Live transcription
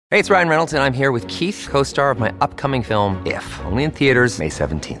Hey, it's Ryan Reynolds, and I'm here with Keith, co-star of my upcoming film, If, only in theaters May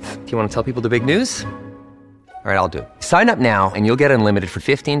 17th. Do you want to tell people the big news? All right, I'll do it. Sign up now and you'll get unlimited for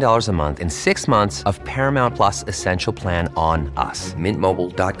 $15 a month and 6 months of Paramount Plus Essential Plan on us.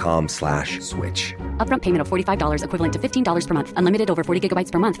 MintMobile.com/switch. Upfront payment of $45 equivalent to $15 per month. Unlimited over 40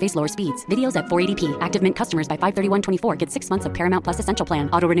 gigabytes per month. Face lower speeds. Videos at 480p. Active Mint customers by 531.24 get 6 months of Paramount Plus Essential Plan.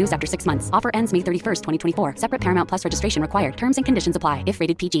 Auto renews after 6 months. Offer ends May 31st, 2024. Separate Paramount Plus registration required. Terms and conditions apply if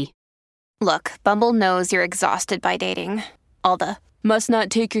rated PG. Look, Bumble knows you're exhausted by dating. All the, must not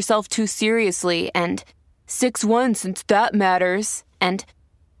take yourself too seriously, and 6'1" since that matters. And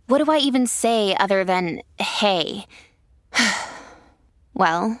what do I even say other than, hey?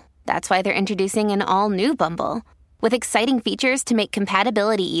 Well, that's why they're introducing an all-new Bumble, with exciting features to make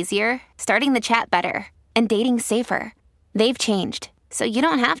compatibility easier, starting the chat better, and dating safer. They've changed, so you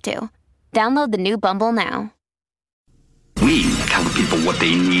don't have to. Download the new Bumble now. We tell the people what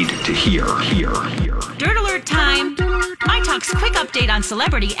they need to hear. Dirt Alert time! My Talk's quick update on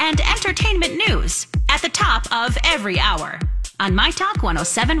celebrity and entertainment news at the top of every hour on My Talk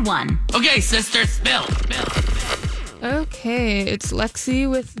 107.1. Okay, sister, spill. Okay, it's Lexi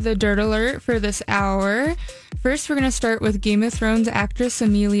with the Dirt Alert for this hour. First, we're going to start with Game of Thrones actress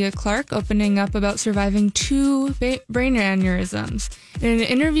Emilia Clarke opening up about surviving 2 brain aneurysms. In an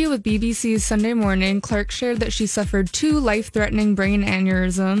interview with BBC's Sunday Morning, Clarke shared that she suffered 2 life-threatening brain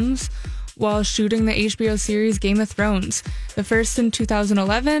aneurysms while shooting the HBO series Game of Thrones, the first in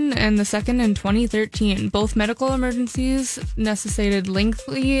 2011 and the second in 2013. Both medical emergencies necessitated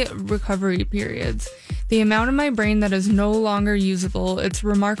lengthy recovery periods. The amount of my brain that is no longer usable, it's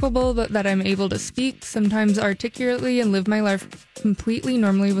remarkable that I'm able to speak, sometimes articulately, and live my life completely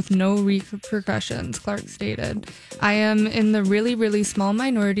normally with no repercussions, Clarke stated. I am in the really, really small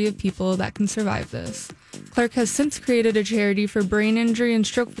minority of people that can survive this. Clarke has since created a charity for brain injury and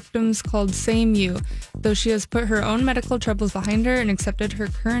stroke victims called Same You, though she has put her own medical troubles behind her and accepted her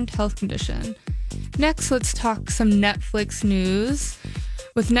current health condition. Next, let's talk some Netflix news.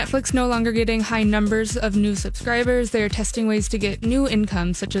 With Netflix no longer getting high numbers of new subscribers, they are testing ways to get new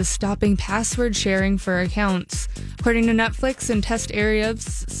income, such as stopping password sharing for accounts. According to Netflix, in test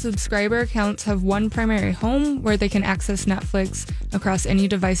areas, subscriber accounts have one primary home where they can access Netflix across any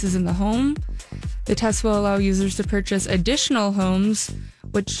devices in the home. The test will allow users to purchase additional homes,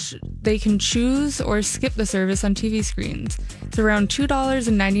 which they can choose or skip the service on TV screens. It's around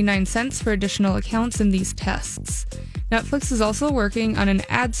 $2.99 for additional accounts in these tests. Netflix is also working on an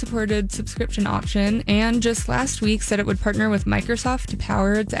ad-supported subscription option and just last week said it would partner with Microsoft to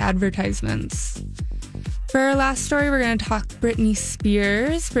power its advertisements. For our last story, we're going to talk Britney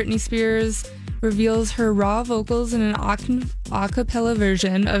Spears. Britney Spears reveals her raw vocals in an a cappella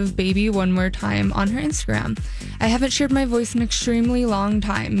version of Baby One More Time on her Instagram. I haven't shared my voice in an extremely long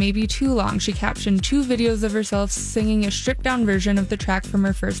time, maybe too long. She captioned 2 videos of herself singing a stripped-down version of the track from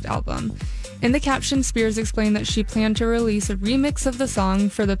her first album. In the caption, Spears explained that she planned to release a remix of the song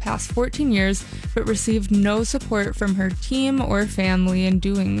for the past 14 years, but received no support from her team or family in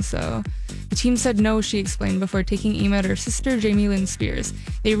doing so. The team said no, she explained, before taking aim at her sister, Jamie Lynn Spears.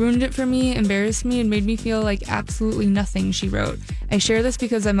 They ruined it for me, embarrassed me, and made me feel like absolutely nothing, she wrote. I share this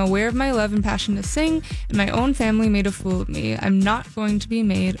because I'm aware of my love and passion to sing, and my own family made a fool of me. I'm not going to be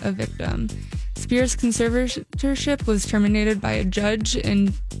made a victim. Spears' conservatorship was terminated by a judge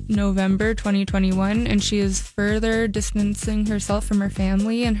in November 2021, and she is further distancing herself from her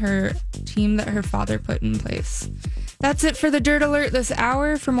family and her team that her father put in place. That's it for the Dirt Alert this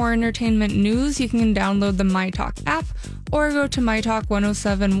hour. For more entertainment news, you can download the MyTalk app or go to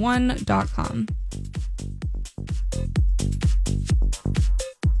mytalk1071.com.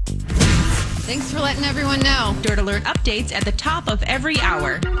 Thanks for letting everyone know. Dirt Alert updates at the top of every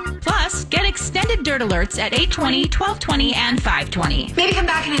hour. Plus, get extended Dirt Alerts at 8:20, 12:20, and 5:20. Maybe come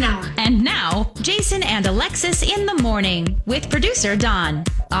back in an hour. And now, Jason and Alexis in the morning with producer Don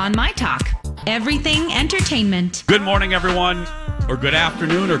on My Talk. Everything Entertainment. Good morning, everyone, or good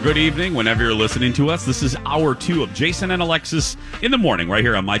afternoon, or good evening, whenever you're listening to us. This is hour 2 of Jason and Alexis in the morning, right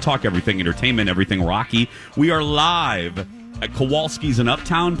here on My Talk. Everything Entertainment, everything Rocky. We are live at Kowalski's in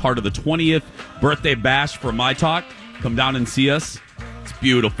Uptown, part of the 20th birthday bash for My Talk. Come down and see us. It's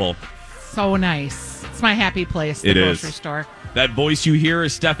beautiful. So nice. It's my happy place, the grocery store. That voice you hear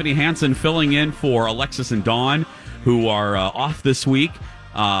is Stephanie Hansen filling in for Alexis and Dawn, who are off this week.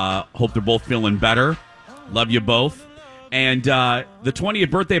 Hope they're both feeling better. Love you both. And the 20th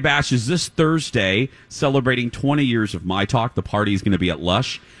birthday bash is this Thursday, celebrating 20 years of My Talk. The party is going to be at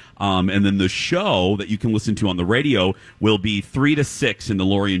Lush. And then the show that you can listen to on the radio will be 3 to 6 in the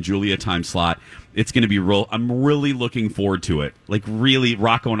Lori and Julia time slot. It's going to be real. I'm really looking forward to it. Like, really,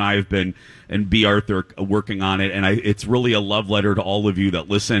 Rocco and I have been, and B. Arthur, working on it. And it's really a love letter to all of you that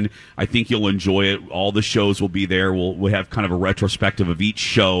listen. I think you'll enjoy it. All the shows will be there. We'll have kind of a retrospective of each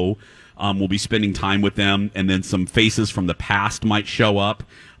show. We'll be spending time with them. And then some faces from the past might show up.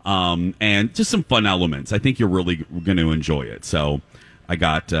 And just some fun elements. I think you're really going to enjoy it. So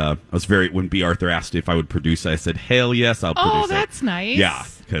when B. Arthur asked if I would produce, I said, hell yes, I'll produce it. Oh, that's nice. Yeah,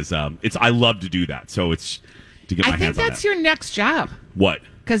 because I love to do that. So it's to get my hands on that. I think that's your next job. What?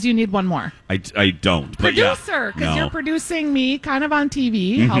 Because you need one more. I don't. Producer, because you're producing me kind of on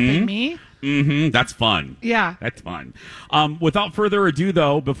TV, helping me. Mm-hmm. That's fun. Yeah. That's fun. Without further ado,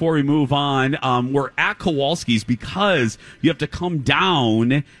 though, before we move on, we're at Kowalski's because you have to come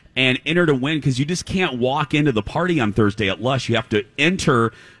down and enter to win, because you just can't walk into the party on Thursday at Lush. You have to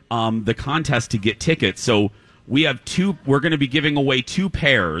enter the contest to get tickets. So we have we're going to be giving away 2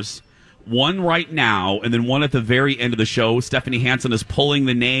 pairs, one right now and then one at the very end of the show. Stephanie Hansen is pulling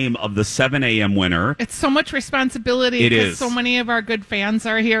the name of the 7 a.m. winner. It's so much responsibility because so many of our good fans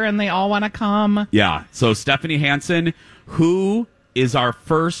are here and they all want to come. Yeah. So Stephanie Hansen, who is our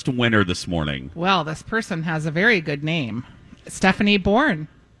first winner this morning? Well, this person has a very good name. Stephanie Bourne.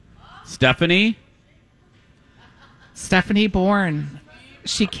 Stephanie Bourne.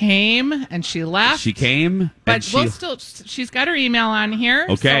 She came and she left. But she's got her email on here.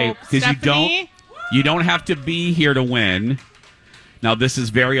 Okay, because so you don't have to be here to win. Now, this is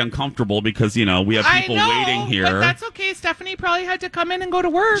very uncomfortable because, we have people waiting here. But that's okay. Stephanie probably had to come in and go to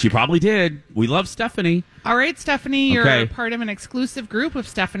work. She probably did. We love Stephanie. All right, Stephanie, you're part of an exclusive group of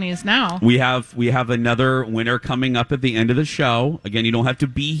Stephanies now. We have another winner coming up at the end of the show. Again, you don't have to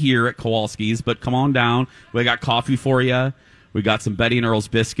be here at Kowalski's, but come on down. We got coffee for you. We got some Betty and Earl's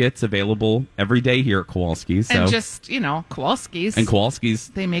biscuits available every day here at Kowalski's. And just, Kowalski's. And Kowalski's.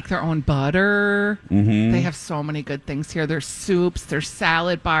 They make their own butter. Mm-hmm. They have so many good things here. There's soups, there's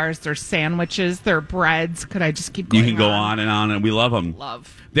salad bars, there's sandwiches, there's breads. Could I just keep going on? You can go on, and we love them.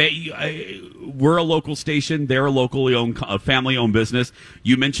 We're a local station. They're a locally owned, family-owned business.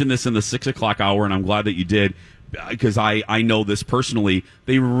 You mentioned this in the 6 o'clock hour, and I'm glad that you did, because I know this personally.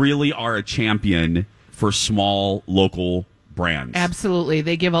 They really are a champion for small, local brands. Absolutely.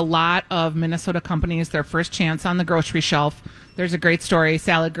 They give a lot of Minnesota companies their first chance on the grocery shelf. There's a great story,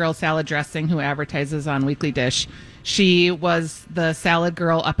 Salad Girl Salad Dressing, who advertises on Weekly Dish. She was the salad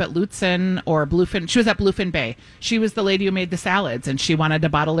girl up at Lutsen or Bluefin. She was at Bluefin Bay. She was the lady who made the salads, and she wanted to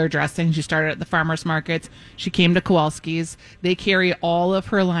bottle her dressing. She started at the farmers markets. She came to Kowalski's. They carry all of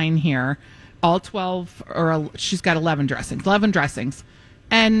her line here, all 12, or she's got 11 dressings,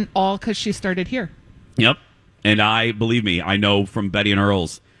 and all because she started here. Yep. And believe me, I know from Betty and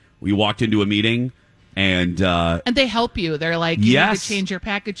Earl's, we walked into a meeting and they help you. They're like, you need to change your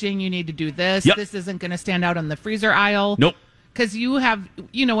packaging. You need to do this. Yep. This isn't going to stand out in the freezer aisle. Nope. Because you have,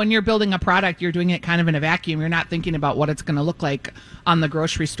 when you're building a product, you're doing it kind of in a vacuum. You're not thinking about what it's going to look like on the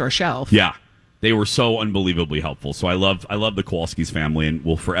grocery store shelf. Yeah. They were so unbelievably helpful. So I love the Kowalski's family and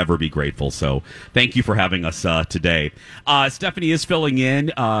will forever be grateful. So thank you for having us today. Stephanie is filling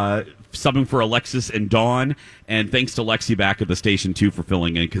in, subbing for Alexis and Dawn. And thanks to Lexi back at the station, too, for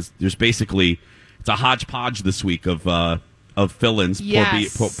filling in. Because there's basically, it's a hodgepodge this week of fill-ins.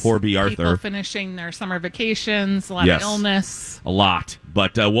 Yes. Poor B. Arthur. People finishing their summer vacations, a lot of illness. A lot.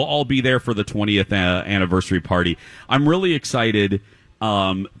 But we'll all be there for the 20th anniversary party. I'm really excited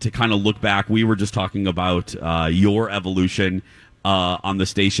to kind of look back. We were just talking about your evolution on the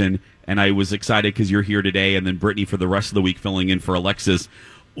station, and I was excited because you're here today, and then Brittany for the rest of the week filling in for Alexis.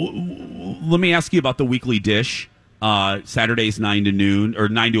 Let me ask you about the Weekly Dish, Saturdays 9 to noon, or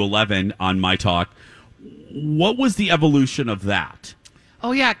 9 to 11 on My Talk. What was the evolution of that?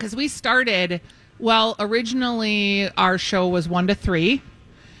 Oh, yeah, because we started, originally our show was 1 to 3.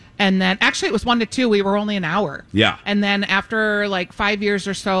 And then, actually, it was 1 to 2. We were only an hour. Yeah. And then after 5 years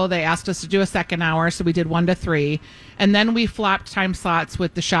or so, they asked us to do a second hour, so we did 1 to 3. And then we flopped time slots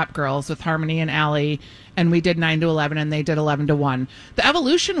with the Shop Girls, with Harmony and Allie, and we did 9 to 11, and they did 11 to 1. The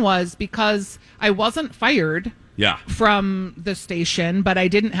evolution was because I wasn't fired from the station, but I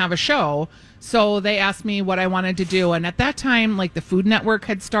didn't have a show. So they asked me what I wanted to do. And at that time, the Food Network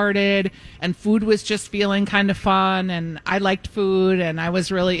had started, and food was just feeling kind of fun. And I liked food, and I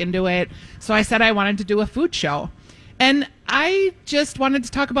was really into it. So I said I wanted to do a food show. And I just wanted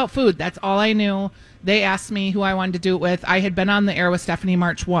to talk about food. That's all I knew. They asked me who I wanted to do it with. I had been on the air with Stephanie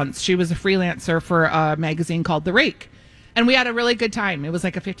March once. She was a freelancer for a magazine called The Rake. And we had a really good time. It was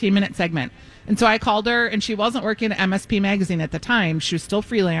like a 15-minute segment. And so I called her, and she wasn't working at MSP Magazine at the time. She was still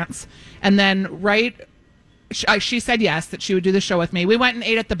freelance. And then she said yes, that she would do the show with me. We went and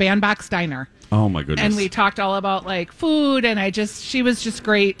ate at the Bandbox Diner. Oh, my goodness. And we talked all about like food, and she was just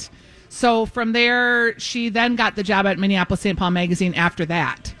great. So from there, she then got the job at Minneapolis St. Paul Magazine after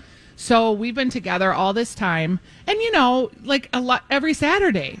that. So we've been together all this time. And, like every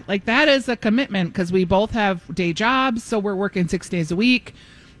Saturday, like that is a commitment because we both have day jobs. So we're working 6 days a week.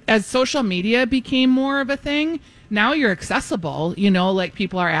 As social media became more of a thing, now you're accessible, like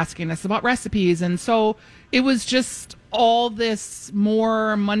people are asking us about recipes. And so it was just all this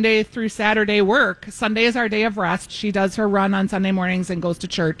more Monday through Saturday work. Sunday is our day of rest. She does her run on Sunday mornings and goes to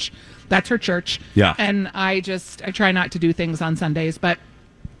church. That's her church. Yeah. And I try not to do things on Sundays, but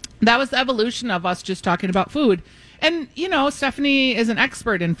that was the evolution of us just talking about food. And, Stephanie is an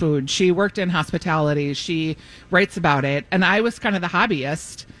expert in food. She worked in hospitality. She writes about it. And I was kind of the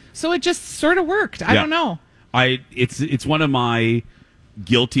hobbyist. So it just sort of worked. I don't know. It's one of my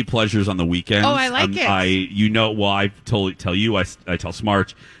guilty pleasures on the weekends. Oh, I like it. I tell you, I tell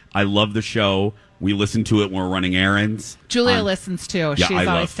Smarch, I love the show. We listen to it when we're running errands. Julia listens too. Yeah, She's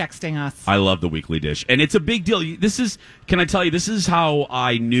always texting us. I love the Weekly Dish. And it's a big deal. Can I tell you, this is how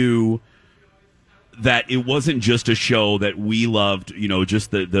I knew that it wasn't just a show that we loved, just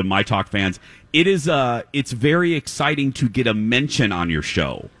the My Talk fans. It's very exciting to get a mention on your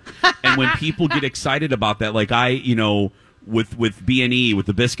show. And when people get excited about that, like with B&E, with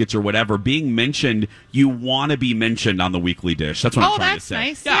the biscuits or whatever, being mentioned, you want to be mentioned on the Weekly Dish. That's what I'm trying to say. Oh,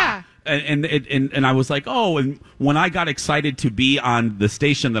 that's nice. Yeah. And I was like, and when I got excited to be on the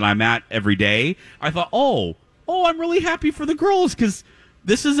station that I'm at every day, I thought, I'm really happy for the girls because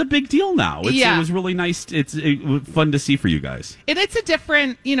this is a big deal now. It was really nice. It was fun to see for you guys. And it's a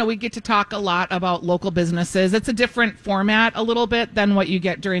different, we get to talk a lot about local businesses. It's a different format a little bit than what you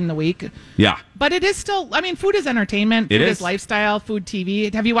get during the week. Yeah. But it is still, food is entertainment. Food is lifestyle, food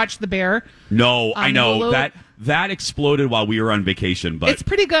TV. Have you watched The Bear? No, I know. Hulu? That exploded while we were on vacation, but it's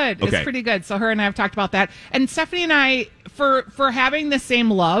pretty good. Okay. It's pretty good. So her and I have talked about that. And Stephanie and I, for having the same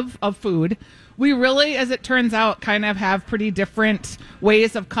love of food, we really, as it turns out, kind of have pretty different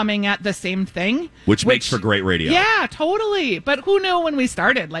ways of coming at the same thing. Which makes for great radio. Yeah, totally. But who knew when we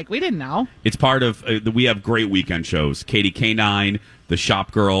started? Like, we didn't know. It's part of, we have great weekend shows. Katie K9, the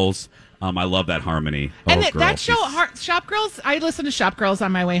Shop Girls. I love that harmony. And that show, Shop Girls, I listen to Shop Girls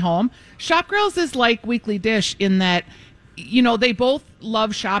on my way home. Shop Girls is like Weekly Dish in that, they both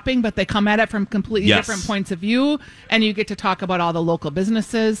love shopping, but they come at it from completely different points of view, and you get to talk about all the local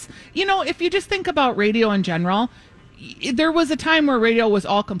businesses. If you just think about radio in general, there was a time where radio was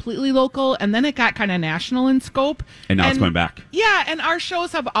all completely local, and then it got kind of national in scope. And now it's going back. Yeah, and our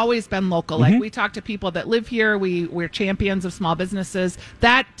shows have always been local. Mm-hmm. Like, we talk to people that live here. We're champions of small businesses.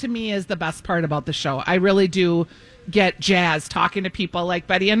 That, to me, is the best part about the show. I really do get jazzed talking to people like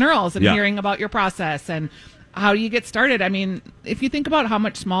Betty and Earls and hearing about your process and how do you get started? If you think about how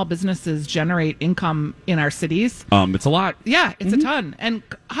much small businesses generate income in our cities, it's a lot. Yeah, it's a ton. And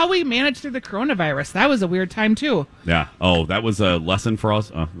how we managed through the coronavirus, that was a weird time too. Yeah. Oh, that was a lesson for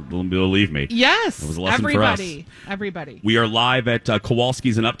us. Believe me. Yes. It was a lesson for us. Everybody. We are live at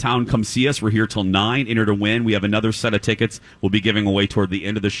Kowalski's in Uptown. Come see us. We're here till 9. Enter to win. We have another set of tickets we'll be giving away toward the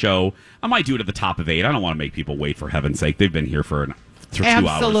end of the show. I might do it at the top of 8. I don't want to make people wait, for heaven's sake. They've been here for 2 hours.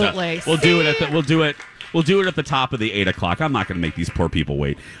 Absolutely. We'll do it. We'll do it at the top of the 8 o'clock. I'm not going to make these poor people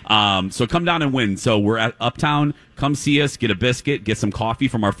wait. So come down and win. So we're at Uptown. Come see us. Get a biscuit. Get some coffee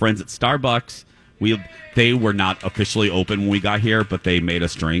from our friends at Starbucks. They were not officially open when we got here, but they made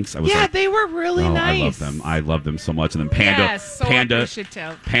us drinks. They were really nice. I love them. I love them so much. And then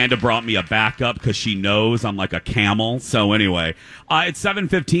Panda brought me a backup because she knows I'm like a camel. So anyway, it's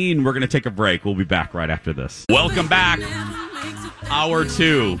 7:15. We're going to take a break. We'll be back right after this. Welcome back. Hour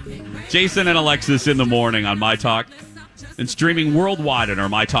 2. Jason and Alexis in the morning on My Talk and streaming worldwide on our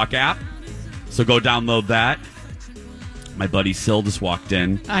My Talk app. So go download that. My buddy Sil just walked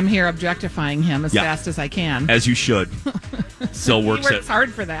in. I'm here objectifying him as fast as I can. As you should. Sil works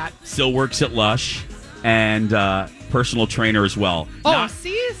hard for that. Sil works at Lush and personal trainer as well. Oh,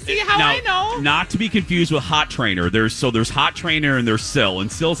 see how I know? Not to be confused with Hot Trainer. There's Hot Trainer and there's Sil,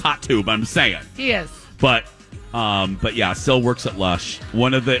 and Sil's hot too, but I'm saying. He is. But yeah, Sil works at Lush.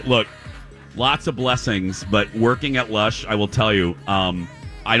 Lots of blessings, but working at Lush, I will tell you,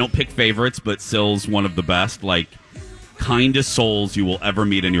 I don't pick favorites, but Sil's one of the best. Like, kindest souls you will ever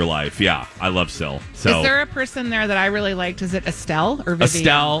meet in your life. Yeah, I love Sil. So is there a person there that I really liked? Is it Estelle or Vivian?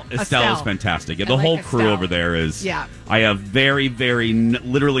 Estelle is fantastic. Yeah, the whole crew over there is. Yeah. I have very, very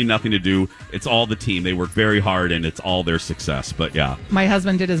literally nothing to do. It's all the team. They work very hard, and it's all their success. But yeah, my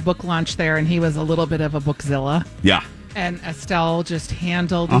husband did his book launch there, and he was a little bit of a bookzilla. Yeah. And Estelle just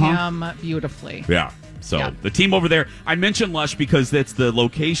handled him beautifully. Yeah. So the team over there, I mentioned Lush because that's the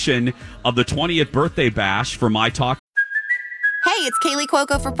location of the 20th birthday bash for My Talk. Hey, it's Kaylee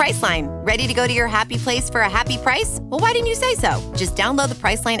Cuoco for Priceline. Ready to go to your happy place for a happy price? Well, why didn't you say so? Just download the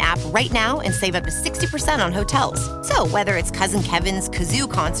Priceline app right now and save up to 60% on hotels. So whether it's Cousin Kevin's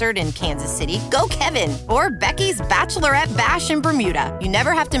Kazoo Concert in Kansas City, go Kevin, or Becky's Bachelorette Bash in Bermuda, you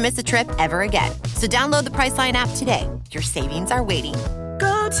never have to miss a trip ever again. So download the Priceline app today. Your savings are waiting.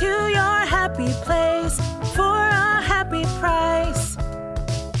 Go to your happy place for a happy price.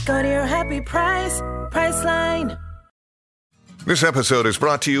 Go to your happy price, Priceline. This episode is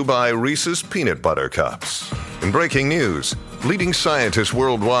brought to you by Reese's Peanut Butter Cups. In breaking news, leading scientists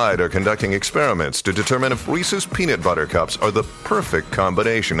worldwide are conducting experiments to determine if Reese's Peanut Butter Cups are the perfect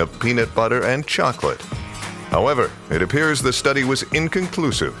combination of peanut butter and chocolate. However, it appears the study was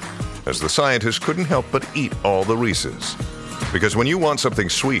inconclusive, as the scientists couldn't help but eat all the Reese's. Because when you want something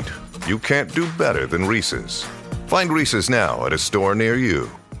sweet, you can't do better than Reese's. Find Reese's now at a store near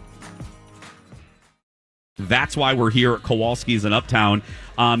you. That's why we're here at Kowalski's in Uptown.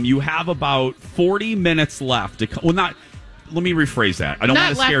 You have about 40 minutes left. Let me rephrase that. I don't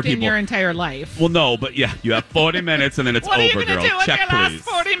want to scare people. Not left in your entire life. Well, no, but yeah, you have 40 minutes and then it's what over, are you girl. gonna do with Check, your please. last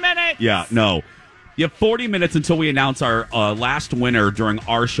 40 minutes? Yeah, no. You have 40 minutes until we announce our last winner during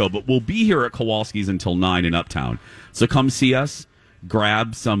our show, but we'll be here at Kowalski's until 9 in Uptown. So come see us,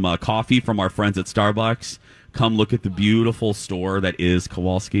 grab some coffee from our friends at Starbucks. Come look at the beautiful store that is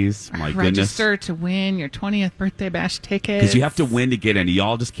Kowalski's. My goodness. Register to win your 20th birthday bash tickets. Because you have to win to get in.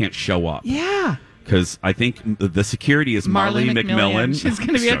 Y'all just can't show up. Yeah. Because I think the security is Marley McMillan. She's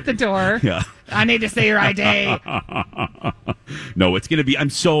going to be at the door. Yeah. I need to see your ID. No, it's going to be. I'm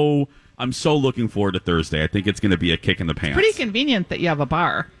so looking forward to Thursday. I think it's going to be a kick in the pants. Pretty convenient that you have a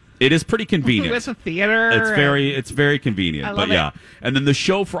bar. It is pretty convenient. With a theater. It's very convenient. But yeah. And then the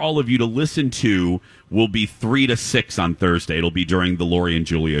show for all of you to listen to will be 3 to 6 on Thursday. It'll be during the Lori and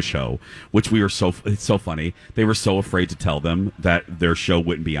Julia show, which it's so funny. They were so afraid to tell them that their show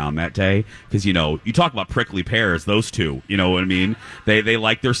wouldn't be on that day. Because, you talk about prickly pears, those two, you know what I mean? They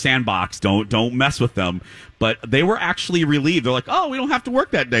like their sandbox. Don't mess with them. But they were actually relieved. They're like, oh, we don't have to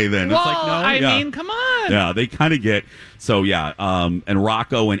work that day then. Well, it's like, no, I mean, come on. Yeah, they kind of get. So, yeah. And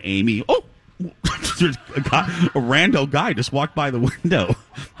Rocco and Amy. Oh, there's a rando guy just walked by the window.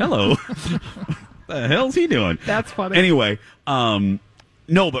 Hello. The hell's he doing? That's funny. Anyway, no,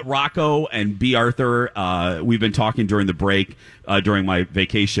 but Rocco and B. Arthur, we've been talking during the break, during my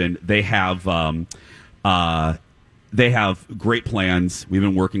vacation. They have great plans. We've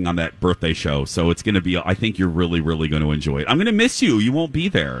been working on that birthday show, so it's going to be, I think you're really, really going to enjoy it. I'm going to miss you. You won't be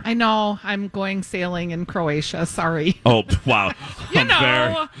there. I know. I'm going sailing in Croatia. Sorry. Oh, wow.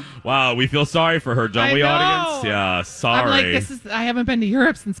 Wow, we feel sorry for her, don't we, audience? Yeah, sorry. I'm like, I haven't been to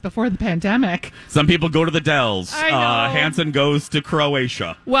Europe since before the pandemic. Some people go to the Dells. I know. Hanson goes to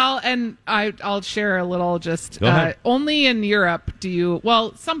Croatia. Well, and I'll share a little only in Europe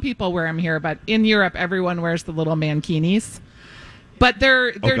some people wear them here, but in Europe, everyone wears the little mankinis. But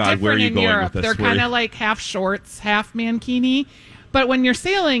they're different in Europe. They're kind of like half shorts, half mankini. But when you're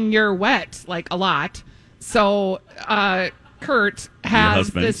sailing, you're wet, like a lot. So Kurt has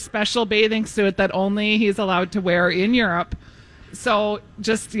this special bathing suit that only he's allowed to wear in Europe. So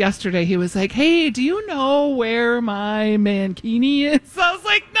just yesterday he was like, hey, do you know where my mankini is? So I was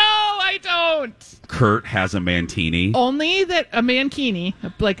like, no, I don't. Kurt has a mantini. Only that a mankini,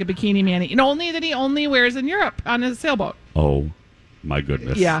 like a bikini mani, and only that he only wears in Europe on his sailboat. Oh, my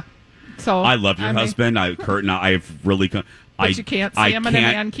goodness. Yeah. So I love your husband. Kurt and I've really... But you can't see him in a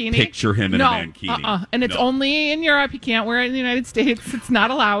mankini? Picture him in a mankini. And it's only in Europe. You can't wear it in the United States. It's not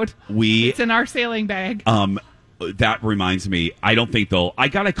allowed. It's in our sailing bag. That reminds me, I don't think I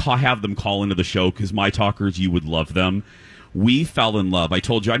got to have them call into the show because my talkers, you would love them. We fell in love. I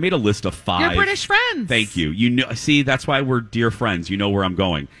told you, I made a list of 5. You're British friends. Thank you. See, that's why we're dear friends. You know where I'm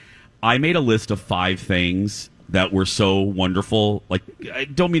going. I made a list of 5 things that were so wonderful. Like, I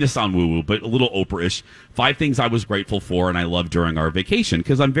don't mean to sound woo-woo, but a little Oprah-ish. 5 things I was grateful for and I loved during our vacation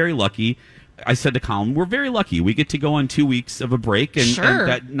because I'm very lucky. I said to Colin, we're very lucky. We get to go on 2 weeks of a break, and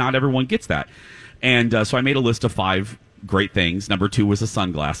that not everyone gets that. And so I made a list of 5 great things. Number 2 was the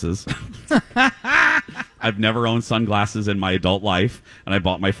sunglasses. I've never owned sunglasses in my adult life, and I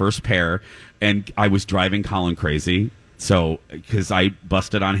bought my first pair, and I was driving Colin crazy. So, because I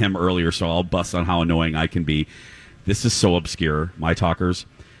busted on him earlier, so I'll bust on how annoying I can be. This is so obscure, my talkers.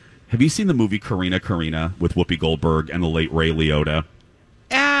 Have you seen the movie Karina with Whoopi Goldberg and the late Ray Liotta?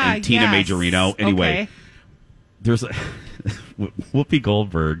 And Tina Majorino? Anyway, there's Whoopi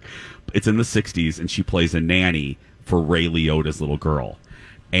Goldberg. It's in the 60s, and she plays a nanny for Ray Liotta's little girl.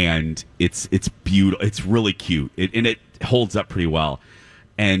 And it's beautiful. It's really cute. And it holds up pretty well.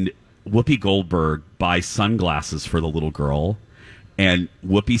 And Whoopi Goldberg buys sunglasses for the little girl, and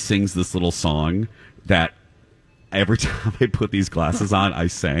Whoopi sings this little song that every time I put these glasses on, I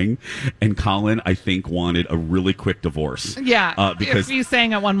sang. And Colin, I think, wanted a really quick divorce. Yeah, because if you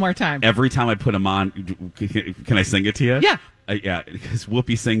sang it one more time. Every time I put them on, can I sing it to you? Yeah. Yeah, because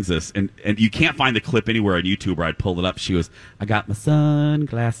Whoopi sings this, and you can't find the clip anywhere on YouTube, or I'd pull it up. She goes, I got my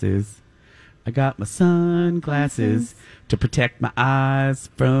sunglasses to protect my eyes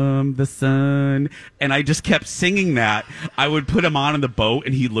from the sun. And I just kept singing that. I would put him on in the boat,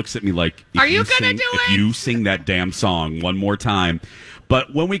 and he looks at me like, Are you going to do it? If you sing that damn song one more time.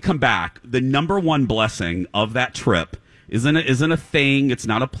 But when we come back, the number one blessing of that trip isn't a thing. It's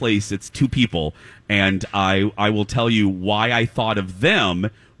not a place. It's two people. And I will tell you why I thought of them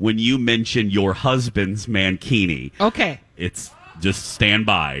when you mentioned your husband's mankini. Okay. It's just stand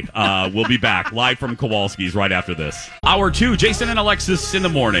by. We'll be back live from Kowalski's right after this. Hour 2, Jason and Alexis in the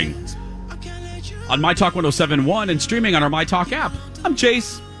morning on My Talk 107.1 and streaming on our My Talk app. I'm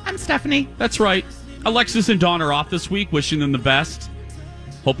Jace. I'm Stephanie. That's right. Alexis and Dawn are off this week. Wishing them the best.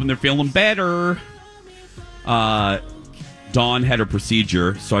 Hoping they're feeling better. Dawn had her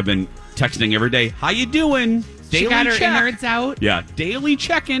procedure, so I've been texting every day. How you doing? Daily she got her innards out. Yeah, daily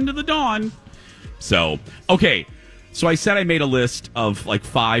check into the Dawn. So, okay. So I said I made a list of like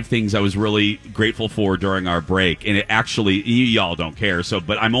 5 things I was really grateful for during our break, and it actually, y'all don't care. So,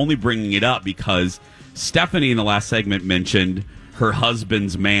 but I'm only bringing it up because Stephanie in the last segment mentioned her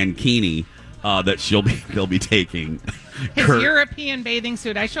husband's mankini that they'll be taking. His European bathing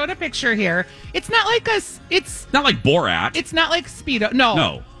suit. I showed a picture here. It's not like it's not like Borat. It's not like Speedo.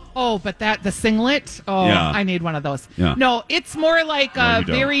 No. Oh, but the singlet. Oh, yeah. I need one of those. Yeah. No, it's more like a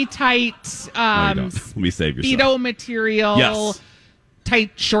very tight Let me save yourself. Speedo material. Yes.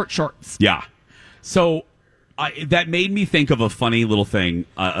 Tight short shorts. Yeah. So that made me think of a funny little thing,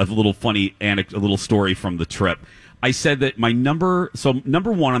 a little story from the trip. I said that number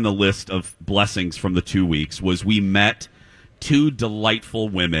one on the list of blessings from the 2 weeks was we met 2 delightful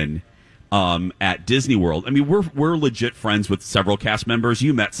women at Disney World. I mean, we're legit friends with several cast members.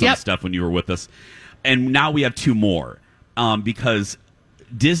 You met some stuff when you were with us, and now we have 2 more because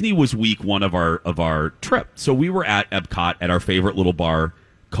Disney was week 1 of our trip. So we were at Epcot at our favorite little bar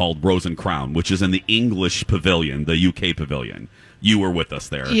called Rose and Crown, which is in the English pavilion, the UK pavilion. You were with us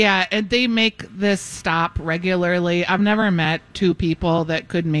there. Yeah, and they make this stop regularly. I've never met 2 people that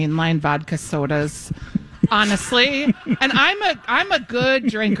could mainline vodka sodas, honestly. And I'm a good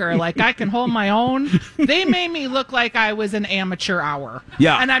drinker. Like, I can hold my own. They made me look like I was an amateur hour.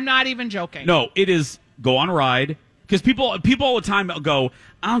 Yeah. And I'm not even joking. No, it is go on a ride. Because people all the time go,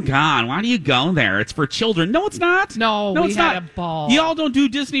 oh, God, why do you go there? It's for children. No, it's not. No, it's had not. A ball. Y'all don't do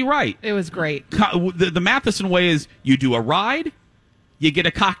Disney right. It was great. The Matheson way is you do a ride, you get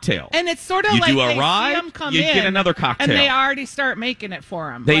a cocktail. And it's sort of you like do a they ride, see them come you in, get another cocktail. And they already start making it for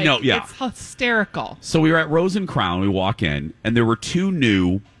them. They know, yeah. It's hysterical. So we were at Rose and Crown. We walk in, and there were two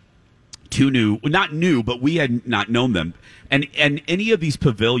new, not new, but we had not known them. And any of these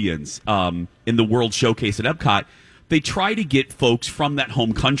pavilions in the World Showcase at Epcot, they try to get folks from that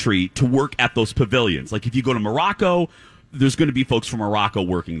home country to work at those pavilions. Like if you go to Morocco, there's going to be folks from Morocco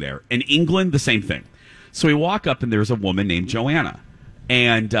working there. In England, the same thing. So we walk up, and there's a woman named Joanna.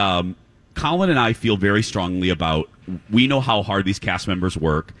 And Colin and I feel very strongly about, we know how hard these cast members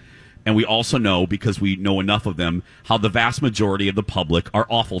work. And we also know, because we know enough of them, how the vast majority of the public are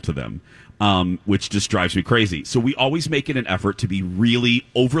awful to them, which just drives me crazy. So we always make it an effort to be really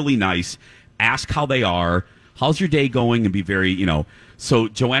overly nice, ask how they are, how's your day going, and be very, So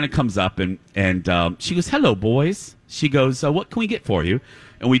Joanna comes up, and she goes, hello, boys. She goes, what can we get for you?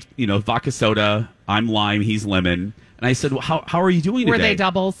 And we, vodka soda, I'm lime, he's lemon. And I said, well, how are you doing today? Were they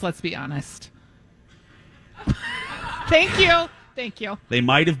doubles? Let's be honest. Thank you. They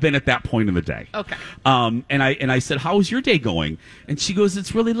might have been at that point in the day. Okay. And I said, how was your day going? And she goes,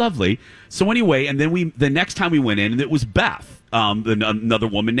 it's really lovely. So anyway, and then the next time we went in, and it was Beth, another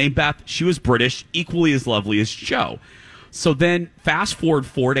woman named Beth. She was British, equally as lovely as Joe. So then fast forward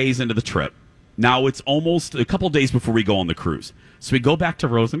 4 days into the trip. Now it's almost a couple days before we go on the cruise. So we go back to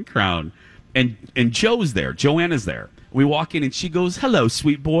Rose and Crown, and Joe's there. Joanna's there. We walk in, and she goes, hello,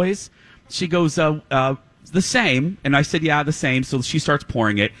 sweet boys. She goes, the same. And I said, yeah, the same. So she starts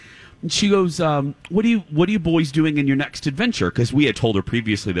pouring it. And she goes, what are you boys doing in your next adventure? Because we had told her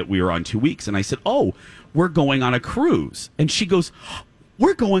previously that we were on 2 weeks. And I said, oh, we're going on a cruise. And she goes,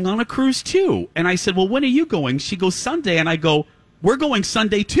 we're going on a cruise too. And I said, well, when are you going? She goes, Sunday. And I go, we're going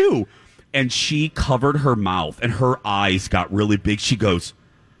Sunday too. And she covered her mouth and her eyes got really big. She goes,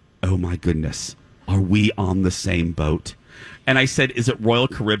 oh my goodness, are we on the same boat? And I said, is it Royal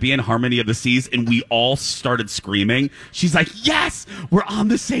Caribbean, Harmony of the Seas? And we all started screaming. She's like, yes, we're on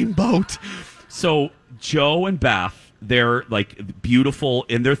the same boat. So Joe and Beth, they're like beautiful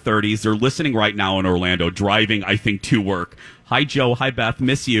in their 30s. They're listening right now in Orlando, driving, I think, to work. Hi, Joe. Hi, Beth.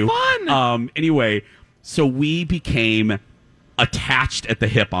 Miss you. Fun. Anyway, so we became attached at the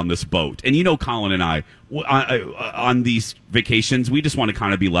hip on this boat. And you know, Colin and I, on these vacations, we just want to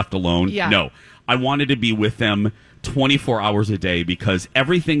kind of be left alone. Yeah. No, I wanted to be with them 24 hours a day because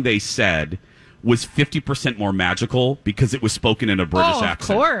everything they said was 50% more magical because it was spoken in a British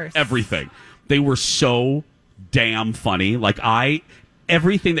accent. Of course. Everything. They were so damn funny. Like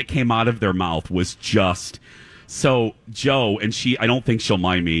everything that came out of their mouth was just... So Joe, and I don't think she'll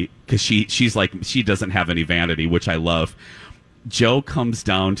mind me because she's like, she doesn't have any vanity, which I love. Joe comes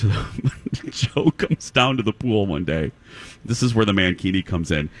down to the pool one day. This is where the mankini comes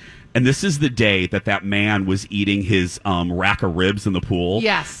in. And this is the day that man was eating his rack of ribs in the pool.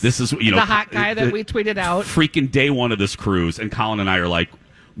 Yes. This is, the hot guy that we tweeted out. Freaking day one of this cruise. And Colin and I are like,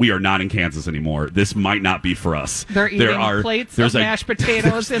 we are not in Kansas anymore. This might not be for us. They're eating plates of mashed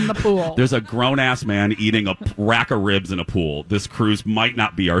potatoes in the pool. There's a grown-ass man eating a rack of ribs in a pool. This cruise might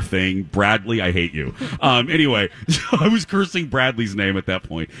not be our thing. Bradley, I hate you. Anyway, I was cursing Bradley's name at that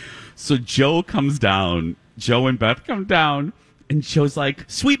point. So Joe comes down. Joe and Beth come down. And Joe's like,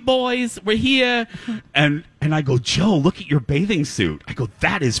 sweet boys, we're here. And I go, Joe, look at your bathing suit. I go,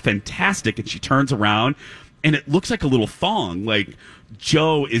 that is fantastic. And she turns around, and it looks like a little thong. Like,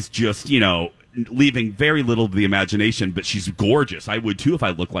 Joe is just, leaving very little to the imagination, but she's gorgeous. I would, too, if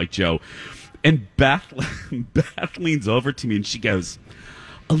I looked like Joe. And Beth leans over to me, and she goes,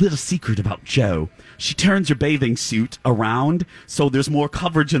 a little secret about Joe. She turns her bathing suit around so there's more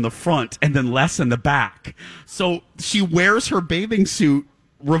coverage in the front and then less in the back. So she wears her bathing suit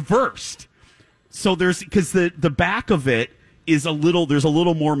reversed. So because the back of it is there's a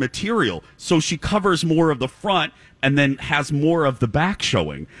little more material. So she covers more of the front and then has more of the back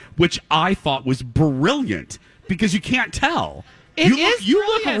showing, which I thought was brilliant because you can't tell. You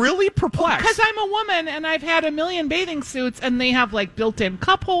look really perplexed. Because I'm a woman and I've had a million bathing suits and they have like built-in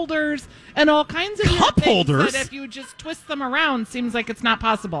cup holders and all kinds of cup holders that if you just twist them around seems like it's not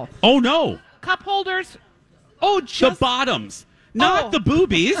possible. Oh no. Cup holders. Oh, just the bottoms. Not the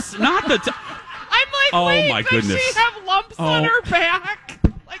boobies. Not the I'm like, oh wait, my does goodness. she have lumps on her back?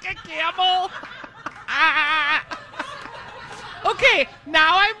 Like a camel? Okay,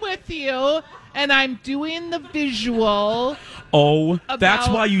 now I'm with you and I'm doing the visual. Oh, that's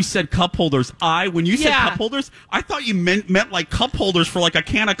why you said cup holders. When you said cup holders, I thought you meant like cup holders for like a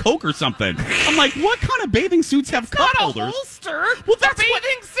can of Coke or something. I'm like, what kind of bathing suits have cup holders? A holster. Well, that's a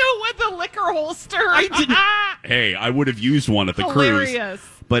bathing suit with a liquor holster. I didn't. Hey, I would have used one at the Hilarious.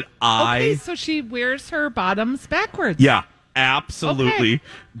 Cruise. But Okay, so she wears her bottoms backwards. Yeah, absolutely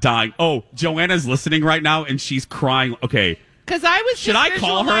dying. Oh, Joanna's listening right now and she's crying. Okay. Because I was Should I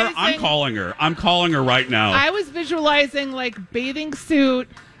call her? I'm calling her. I'm calling her right now. I was visualizing like bathing suit,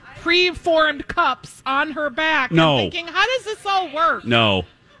 pre-formed cups on her back. No. And thinking, how does this all work? No.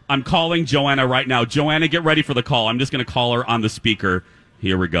 I'm calling Joanna right now. Joanna, get ready for the call. I'm just going to call her on the speaker.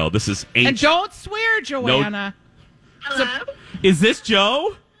 Here we go. This is And don't swear, Joanna. Hello? Is this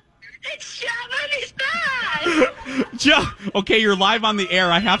Joe? It's Joe. What is that? Joe. Okay, you're live on the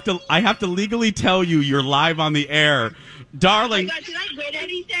air. I have to legally tell you you're live on the air. Darling. Oh my God, did I win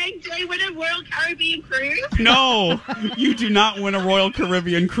anything? Did I win a Royal Caribbean cruise? No, you do not win a Royal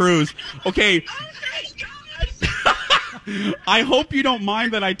Caribbean cruise. Okay. Oh my gosh. I hope you don't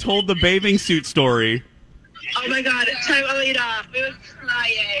mind that I told the bathing suit story. Oh my God, it's totally off. It was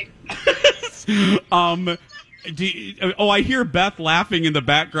crying. I hear Beth laughing in the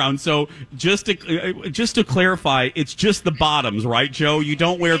background. So just to clarify, it's just the bottoms, right, Joe? You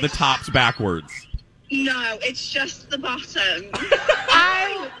don't wear the tops backwards. No, it's just the bottom.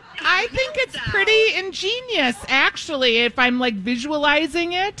 I think it's pretty ingenious, actually, if I'm like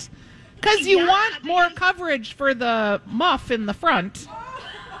visualizing it. Because you want more coverage for the muff in the front.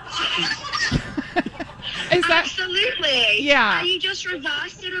 Absolutely. Yeah. You just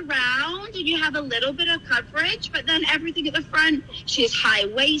reverse it around and you have a little bit of coverage, but then everything at the front, she's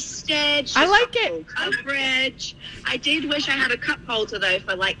high-waisted. She's I like got full coverage. I did wish I had a cup holder, though,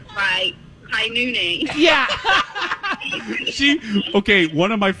 for like my High Noonie. Yeah.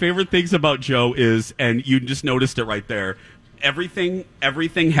 One of my favorite things about Joe is, and you just noticed it right there, everything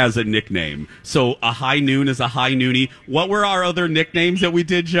has a nickname. So a high noon is a high noonie. What were our other nicknames that we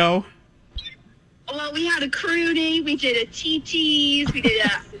did, Joe? Well, we had a croonie, we did a TTs, we did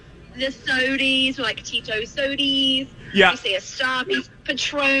the sodies, like Tito sodies. Yeah. We say a Starbies,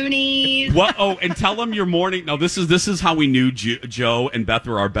 Patronies. What? Oh, and tell them your morning. No, this is how we knew Joe and Beth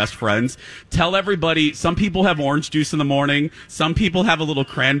were our best friends. Tell everybody. Some people have orange juice in the morning. Some people have a little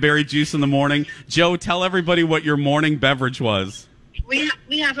cranberry juice in the morning. Joe, tell everybody what your morning beverage was. We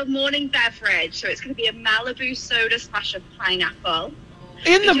have a morning beverage, so it's going to be a Malibu soda splash of pineapple.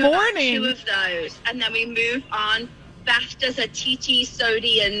 In the morning? 2 of those, and then we move on. Beth does a TT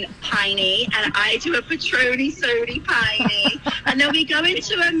Sody and Piney, and I do a Patroni Sody Piney. And then we go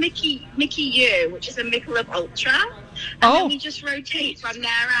into a Mickey U, which is a Michelob Ultra. And then we just rotate from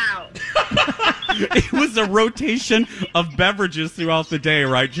there out. It was a rotation of beverages throughout the day,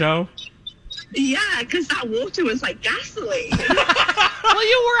 right, Joe? Yeah, because that water was like gasoline. Well,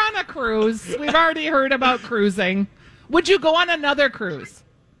 you were on a cruise. We've already heard about cruising. Would you go on another cruise?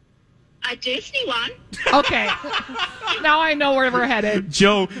 A Disney one. Okay. Now I know where we're headed.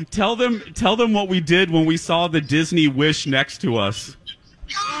 Joe, tell them what we did when we saw the Disney Wish next to us.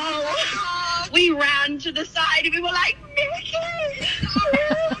 Oh, we ran to the side and we were like, Mickey,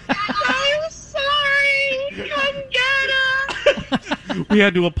 I'm sorry. Come get us. We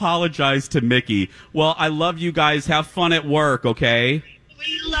had to apologize to Mickey. Well, I love you guys. Have fun at work, okay?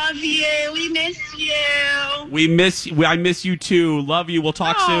 We love you. We miss you. I miss you too. Love you. We'll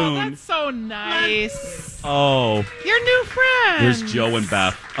talk soon. Oh, that's so nice. Oh. Your new friend. There's Joe and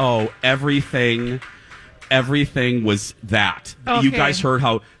Beth. Oh, everything was that. Okay. You guys heard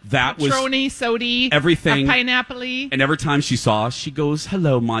how that was. Patroni, Sody, everything. Pineapple-y. And every time she saw us, she goes,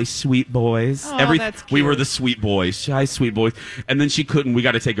 "Hello, my sweet boys." Oh, that's cute. We were the sweet boys. Hi, sweet boys. And then we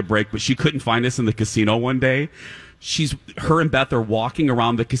got to take a break, but she couldn't find us in the casino one day. Her and Beth are walking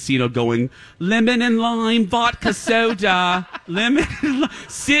around the casino going, lemon and lime, vodka soda, lemon and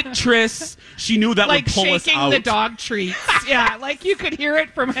citrus. She knew that would pull us out. Like shaking the dog treats. Yeah, like you could hear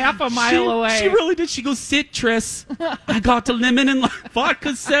it from half a mile away. She really did. She goes, citrus. I got the lemon and lime,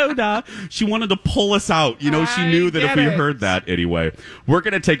 vodka soda. She wanted to pull us out. She knew that if we heard that. Anyway, we're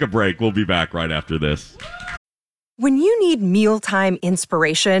going to take a break. We'll be back right after this. When you need mealtime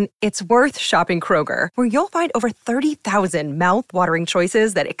inspiration, it's worth shopping Kroger, where you'll find over 30,000 mouth-watering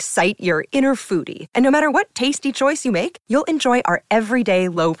choices that excite your inner foodie. And no matter what tasty choice you make, you'll enjoy our everyday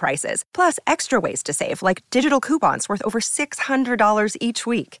low prices, plus extra ways to save, like digital coupons worth over $600 each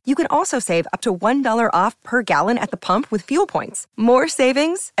week. You can also save up to $1 off per gallon at the pump with fuel points. More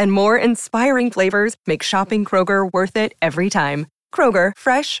savings and more inspiring flavors make shopping Kroger worth it every time. Kroger,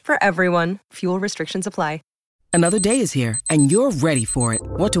 fresh for everyone. Fuel restrictions apply. Another day is here, and you're ready for it.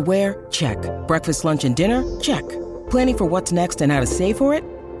 What to wear? Check. Breakfast, lunch, and dinner? Check. Planning for what's next and how to save for it?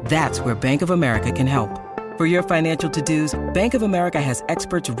 That's where Bank of America can help. For your financial to-dos, Bank of America has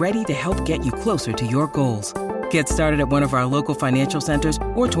experts ready to help get you closer to your goals. Get started at one of our local financial centers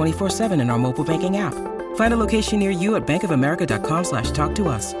or 24/7 in our mobile banking app. Find a location near you at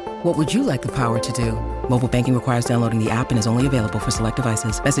bankofamerica.com/talktous. What would you like the power to do? Mobile banking requires downloading the app and is only available for select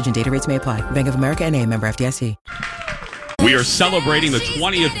devices. Message and data rates may apply. Bank of America N.A., member FDIC. We are celebrating the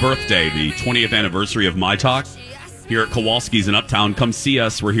 20th birthday, the 20th anniversary of My Talk here at Kowalski's in Uptown. Come see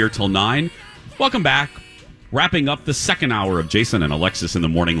us. We're here till 9. Welcome back. Wrapping up the second hour of Jason and Alexis in the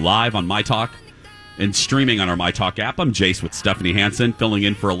Morning live on My Talk and streaming on our My Talk app. I'm Jace with Stephanie Hansen, filling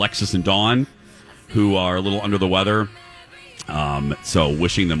in for Alexis and Dawn, who are a little under the weather. So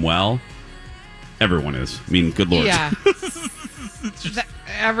wishing them well. Everyone is. I mean, good Lord. Yeah.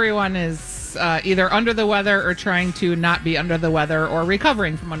 Everyone is either under the weather or trying to not be under the weather or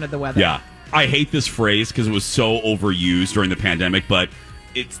recovering from under the weather. Yeah. I hate this phrase because it was so overused during the pandemic, but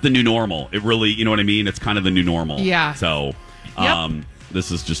it's the new normal. It really, you know what I mean? It's kind of the new normal. Yeah. So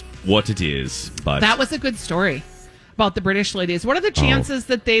this is just what it is. But that was a good story about the British ladies. What are the chances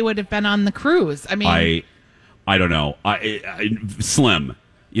that they would have been on the cruise? I mean, I don't know. Slim.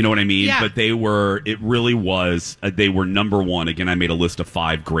 You know what I mean? Yeah. But they were number one. Again, I made a list of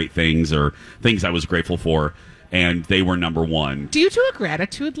 5 great things or things I was grateful for, and they were number one. Do you do a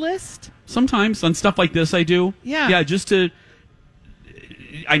gratitude list? Sometimes on stuff like this I do. Yeah. Yeah, just to...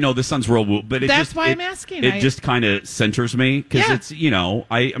 I know this sounds real, but that's why I'm asking. It just kind of centers me because it's,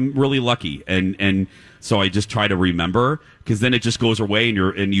 I am really lucky. And so I just try to remember because then it just goes away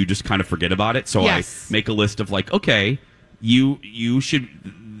and you just kind of forget about it. So I make a list of like, okay, you should,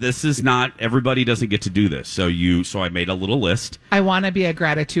 this is not, everybody doesn't get to do this. So I made a little list. I want to be a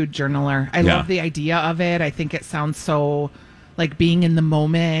gratitude journaler. I love the idea of it. I think it sounds so like being in the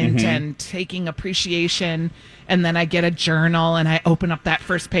moment and taking appreciation. And then I get a journal and I open up that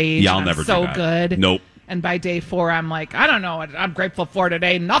first page. Yeah, I'll never do that. So good. Nope. And by day 4, I'm like, I don't know what I'm grateful for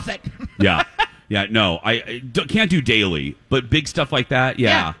today. Nothing. Yeah. Yeah. No, I can't do daily, but big stuff like that.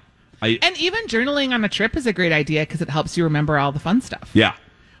 Yeah. And even journaling on a trip is a great idea because it helps you remember all the fun stuff. Yeah.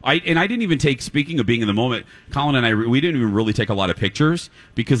 I didn't even take, speaking of being in the moment, Colin and I, we didn't even really take a lot of pictures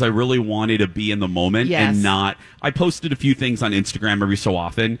because I really wanted to be in the moment and not, I posted a few things on Instagram every so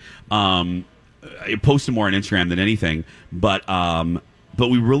often. I posted more on Instagram than anything, but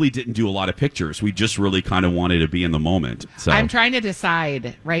we really didn't do a lot of pictures. We just really kind of wanted to be in the moment. So I'm trying to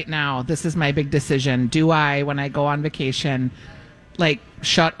decide right now, this is my big decision. Do I, when I go on vacation, like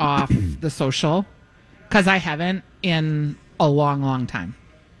shut off the social? Because I haven't in a long, long time.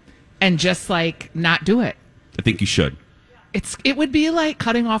 And just like not do it. I think you should. It would be like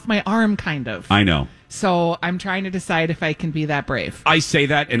cutting off my arm, kind of. I know. So I'm trying to decide if I can be that brave. I say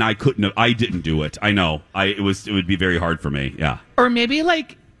that, and I didn't do it. I know. It would be very hard for me. Yeah. Or maybe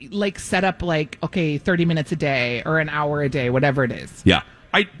like set up like, okay, 30 minutes a day or an hour a day, whatever it is. Yeah.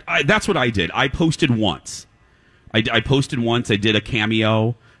 I that's what I did. I posted once. I posted once. I did a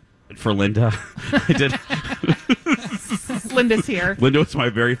cameo for Linda. I did. Linda's here. Linda was my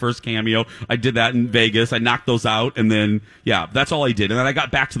very first cameo. I did that in Vegas. I knocked those out, and then that's all I did. And then I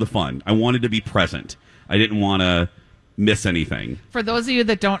got back to the fun. I wanted to be present. I didn't want to miss anything. For those of you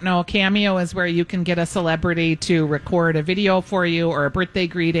that don't know, Cameo is where you can get a celebrity to record a video for you or a birthday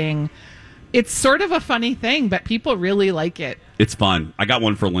greeting. It's sort of a funny thing, but people really like it. It's fun. I got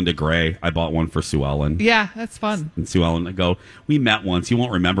one for Linda Gray. I bought one for Sue Ellen. Yeah, that's fun. And Sue Ellen, I go, we met once. You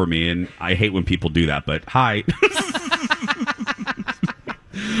won't remember me, and I hate when people do that, but hi.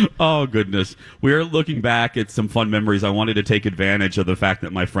 Oh, goodness. We're looking back at some fun memories. I wanted to take advantage of the fact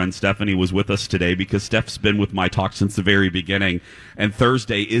that my friend Stephanie was with us today because Steph's been with My Talk since the very beginning, and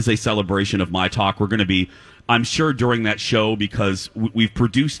Thursday is a celebration of My Talk. We're going to be, I'm sure, during that show because we've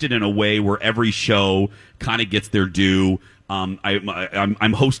produced it in a way where every show kind of gets their due.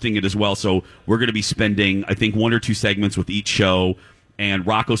 I'm hosting it as well, so we're going to be spending, I think, 1 or 2 segments with each show. And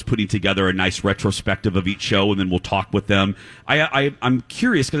Rocco's putting together a nice retrospective of each show, and then we'll talk with them. I'm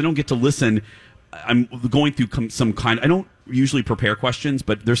curious because I don't get to listen. I'm going through some kind. I don't usually prepare questions,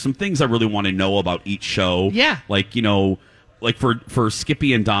 but there's some things I really want to know about each show. Yeah, like like for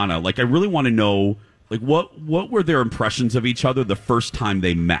Skippy and Donna. Like I really want to know like what were their impressions of each other the first time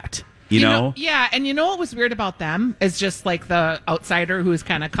they met. You know? Yeah, and you know what was weird about them is just like the outsider who's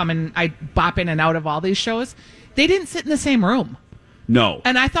kind of coming. I bop in and out of all these shows. They didn't sit in the same room. No.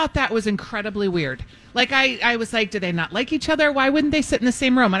 And I thought that was incredibly weird. Like, I was like, do they not like each other? Why wouldn't they sit in the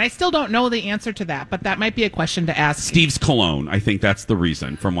same room? And I still don't know the answer to that, but that might be a question to ask. Steve's cologne. I think that's the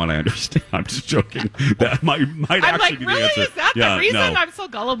reason, from what I understand. I'm just joking. That might actually be the answer. Is that the reason? No. I'm so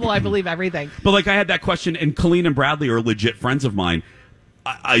gullible. I believe everything. But, like, I had that question, and Colleen and Bradley are legit friends of mine.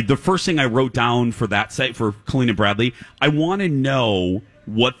 The first thing I wrote down for that site, for Colleen and Bradley, I want to know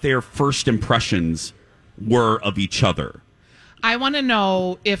what their first impressions were of each other. I want to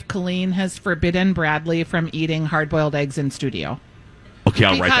know if Colleen has forbidden Bradley from eating hard-boiled eggs in studio. Okay,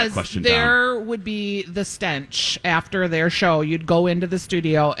 I'll write that question down. Because there would be the stench after their show. You'd go into the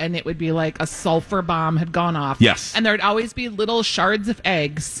studio, and it would be like a sulfur bomb had gone off. Yes. And there'd always be little shards of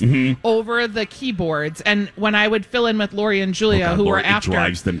eggs over the keyboards. And when I would fill in with Lori and Julia, who were after, it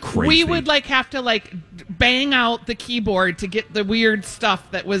drives them crazy. We would have to bang out the keyboard to get the weird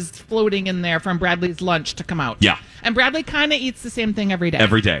stuff that was floating in there from Bradley's lunch to come out. Yeah. And Bradley kind of eats the same thing every day.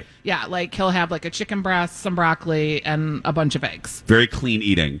 Every day. Yeah, like he'll have like a chicken breast, some broccoli, and a bunch of eggs. Very clean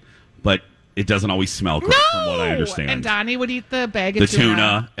eating, but it doesn't always smell great from what I understand. And Donnie would eat the bag of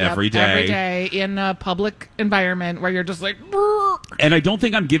tuna every day. Every day in a public environment where you're just like... Brr. And I don't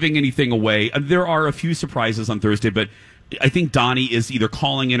think I'm giving anything away. There are a few surprises on Thursday, but I think Donnie is either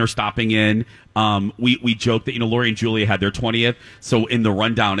calling in or stopping in. We joke that, Lori and Julia had their 20th. So in the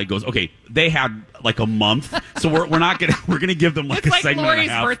rundown, it goes, okay, they had like a month. So we're gonna give them like it's a segment Lori's and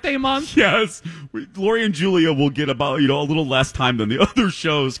a half. Birthday month. Yes. Lori and Julia will get about, a little less time than the other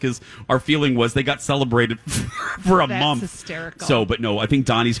shows because our feeling was they got celebrated for a month. That's hysterical. So, but no, I think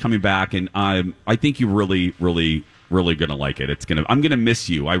Donnie's coming back and I think you really, really, really gonna like it. I'm gonna miss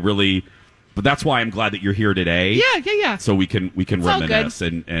you. But that's why I'm glad that you're here today. Yeah. So we can reminisce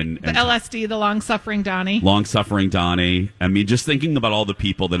and the LSD, the long-suffering Donnie. Long-suffering Donnie. I mean, just thinking about all the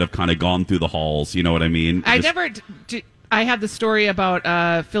people that have kind of gone through the halls, you know what I mean? I had the story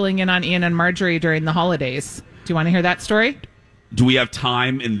about filling in on Ian and Marjorie during the holidays. Do you want to hear that story? Do we have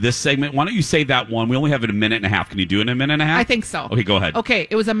time in this segment? Why don't you say that one? We only have it a minute and a half. Can you do it in a minute and a half? I think so. Okay, go ahead. Okay,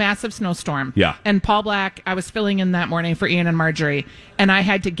 it was a massive snowstorm. Yeah. And Paul Black, I was filling in that morning for Ian and Marjorie, and I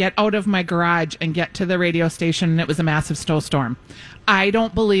had to get out of my garage and get to the radio station, and it was a massive snowstorm. I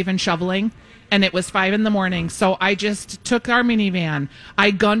don't believe in shoveling, and it was 5 a.m, so I just took our minivan.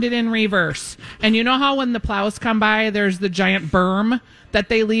 I gunned it in reverse. And you know how when the plows come by, there's the giant berm that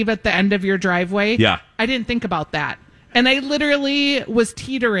they leave at the end of your driveway? Yeah. I didn't think about that. And I literally was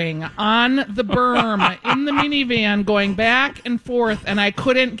teetering on the berm in the minivan going back and forth, and I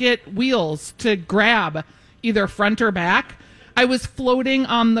couldn't get wheels to grab either front or back. I was floating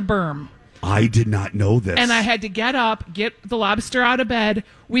on the berm. I did not know this. And I had to get up, get the lobster out of bed.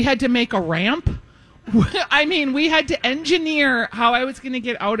 We had to make a ramp. I mean, we had to engineer how I was going to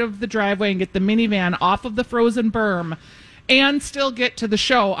get out of the driveway and get the minivan off of the frozen berm and still get to the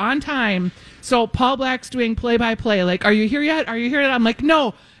show on time. So Paul Black's doing play-by-play, like, are you here yet? Are you here yet? I'm like,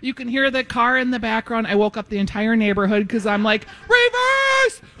 no. You can hear the car in the background. I woke up the entire neighborhood because I'm like,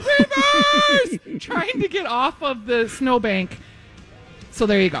 reverse! Reverse! Trying to get off of the snowbank. So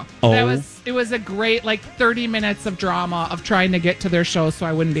there you go. Oh. It was a great, 30 minutes of drama of trying to get to their show so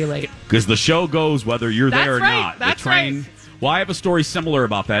I wouldn't be late. Because the show goes whether you're there or right. not. That's the train. right. Well, I have a story similar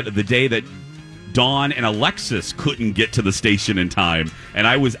about that. The day that Dawn and Alexis couldn't get to the station in time, and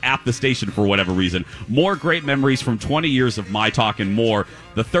I was at the station for whatever reason. More great memories from 20 years of My Talk and more.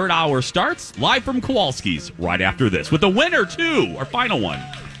 The third hour starts live from Kowalski's right after this with the winner, too, our final one.